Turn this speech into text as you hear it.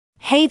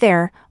Hey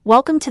there,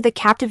 welcome to the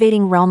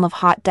captivating realm of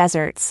hot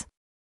deserts.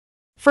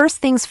 First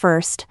things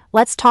first,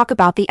 let's talk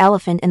about the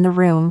elephant in the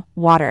room,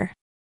 water.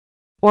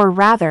 Or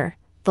rather,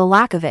 the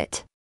lack of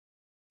it.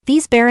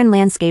 These barren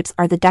landscapes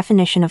are the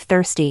definition of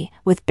thirsty,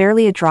 with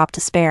barely a drop to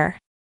spare.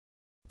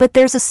 But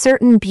there's a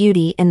certain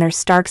beauty in their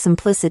stark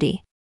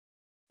simplicity.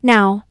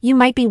 Now, you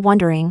might be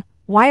wondering,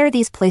 why are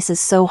these places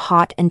so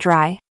hot and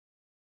dry?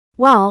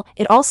 Well,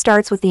 it all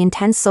starts with the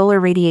intense solar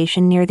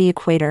radiation near the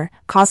equator,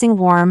 causing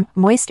warm,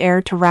 moist air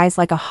to rise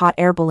like a hot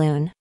air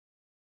balloon.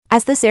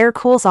 As this air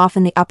cools off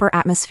in the upper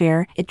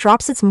atmosphere, it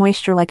drops its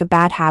moisture like a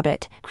bad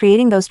habit,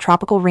 creating those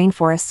tropical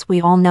rainforests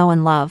we all know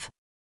and love.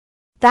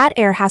 That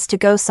air has to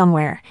go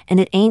somewhere, and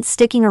it ain't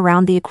sticking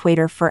around the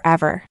equator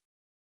forever.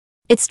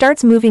 It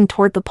starts moving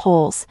toward the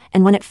poles,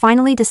 and when it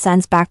finally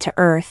descends back to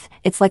Earth,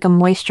 it's like a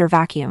moisture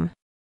vacuum.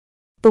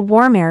 The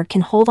warm air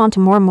can hold on to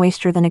more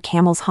moisture than a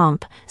camel's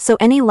hump, so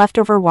any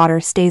leftover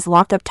water stays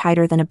locked up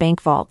tighter than a bank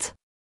vault.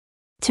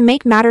 To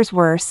make matters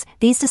worse,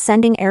 these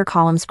descending air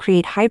columns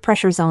create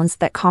high-pressure zones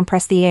that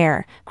compress the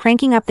air,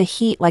 cranking up the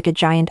heat like a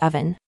giant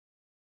oven.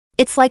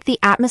 It's like the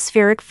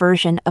atmospheric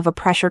version of a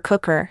pressure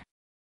cooker.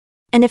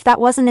 And if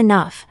that wasn't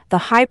enough,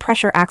 the high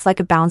pressure acts like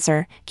a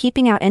bouncer,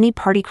 keeping out any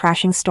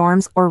party-crashing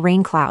storms or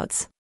rain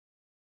clouds.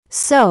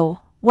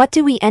 So, what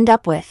do we end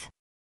up with?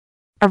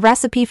 A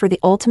recipe for the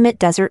ultimate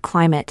desert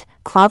climate: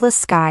 cloudless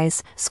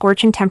skies,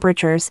 scorching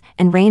temperatures,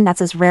 and rain that's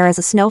as rare as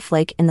a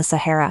snowflake in the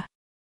Sahara.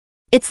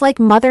 It's like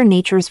Mother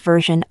Nature's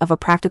version of a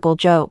practical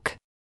joke.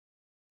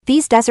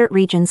 These desert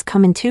regions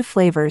come in two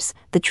flavors: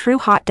 the true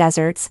hot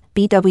deserts,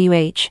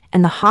 BWH,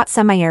 and the hot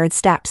semi-arid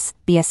steppes,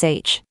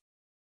 BSH.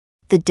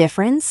 The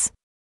difference?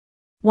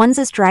 One's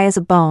as dry as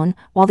a bone,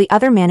 while the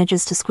other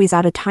manages to squeeze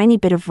out a tiny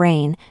bit of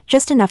rain,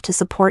 just enough to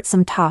support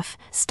some tough,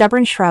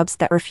 stubborn shrubs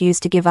that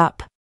refuse to give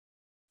up.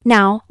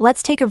 Now,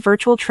 let's take a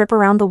virtual trip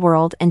around the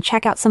world and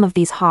check out some of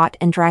these hot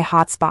and dry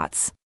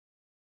hotspots.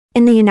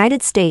 In the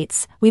United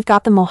States, we've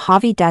got the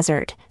Mojave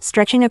Desert,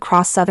 stretching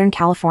across Southern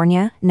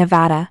California,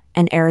 Nevada,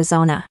 and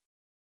Arizona.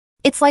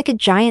 It's like a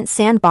giant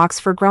sandbox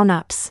for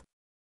grown-ups.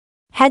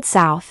 Head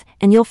south,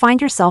 and you'll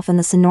find yourself in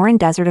the Sonoran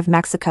Desert of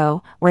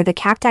Mexico, where the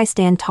cacti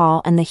stand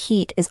tall and the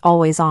heat is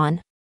always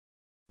on.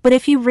 But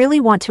if you really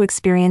want to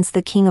experience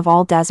the king of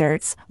all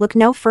deserts, look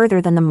no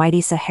further than the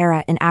mighty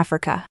Sahara in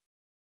Africa.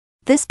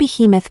 This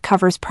behemoth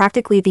covers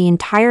practically the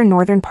entire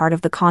northern part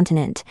of the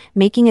continent,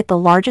 making it the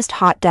largest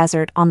hot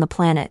desert on the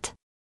planet.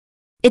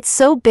 It's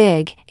so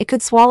big, it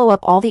could swallow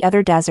up all the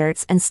other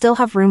deserts and still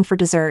have room for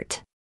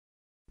dessert.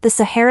 The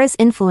Sahara's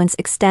influence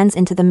extends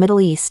into the Middle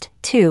East,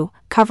 too,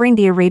 covering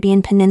the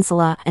Arabian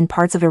Peninsula and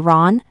parts of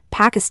Iran,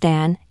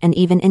 Pakistan, and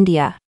even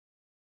India.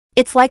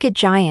 It's like a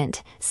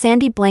giant,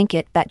 sandy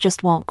blanket that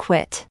just won't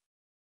quit.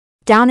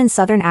 Down in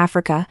southern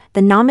Africa,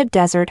 the Namib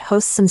Desert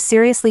hosts some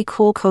seriously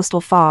cool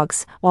coastal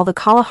fogs, while the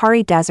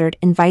Kalahari Desert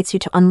invites you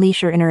to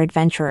unleash your inner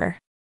adventurer.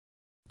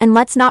 And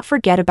let's not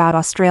forget about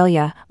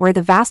Australia, where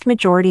the vast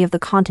majority of the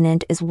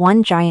continent is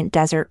one giant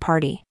desert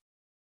party.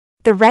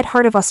 The Red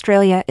Heart of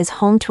Australia is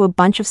home to a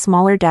bunch of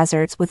smaller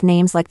deserts with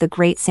names like the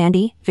Great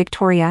Sandy,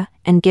 Victoria,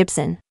 and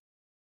Gibson.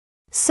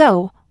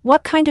 So,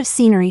 what kind of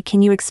scenery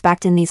can you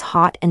expect in these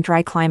hot and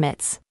dry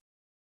climates?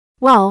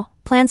 Well,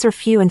 plants are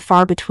few and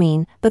far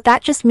between, but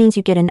that just means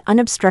you get an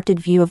unobstructed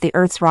view of the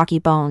Earth's rocky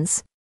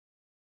bones.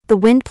 The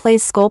wind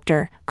plays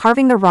sculptor,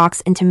 carving the rocks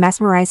into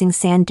mesmerizing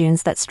sand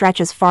dunes that stretch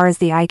as far as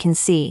the eye can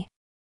see.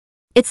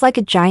 It's like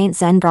a giant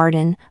Zen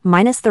garden,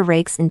 minus the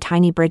rakes and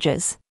tiny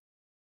bridges.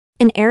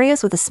 In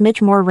areas with a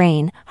smidge more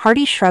rain,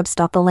 hardy shrubs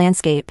dot the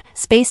landscape,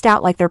 spaced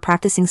out like they're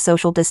practicing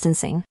social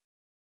distancing.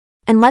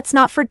 And let's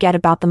not forget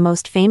about the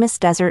most famous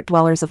desert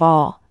dwellers of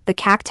all, the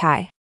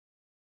cacti.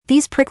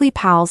 These prickly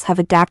pals have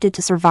adapted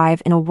to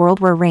survive in a world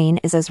where rain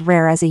is as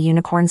rare as a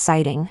unicorn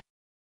sighting.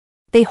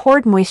 They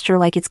hoard moisture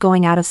like it's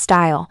going out of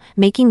style,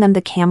 making them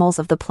the camels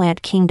of the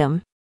plant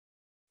kingdom.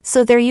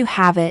 So there you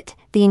have it,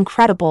 the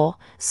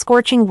incredible,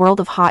 scorching world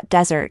of hot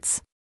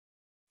deserts.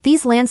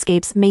 These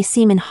landscapes may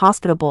seem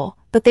inhospitable,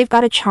 but they've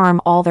got a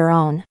charm all their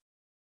own.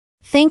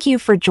 Thank you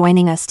for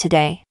joining us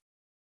today.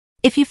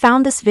 If you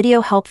found this video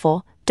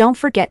helpful, don't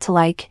forget to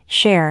like,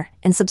 share,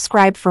 and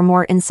subscribe for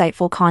more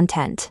insightful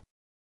content.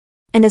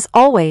 And as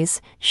always,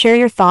 share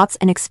your thoughts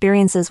and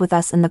experiences with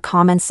us in the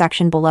comments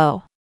section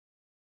below.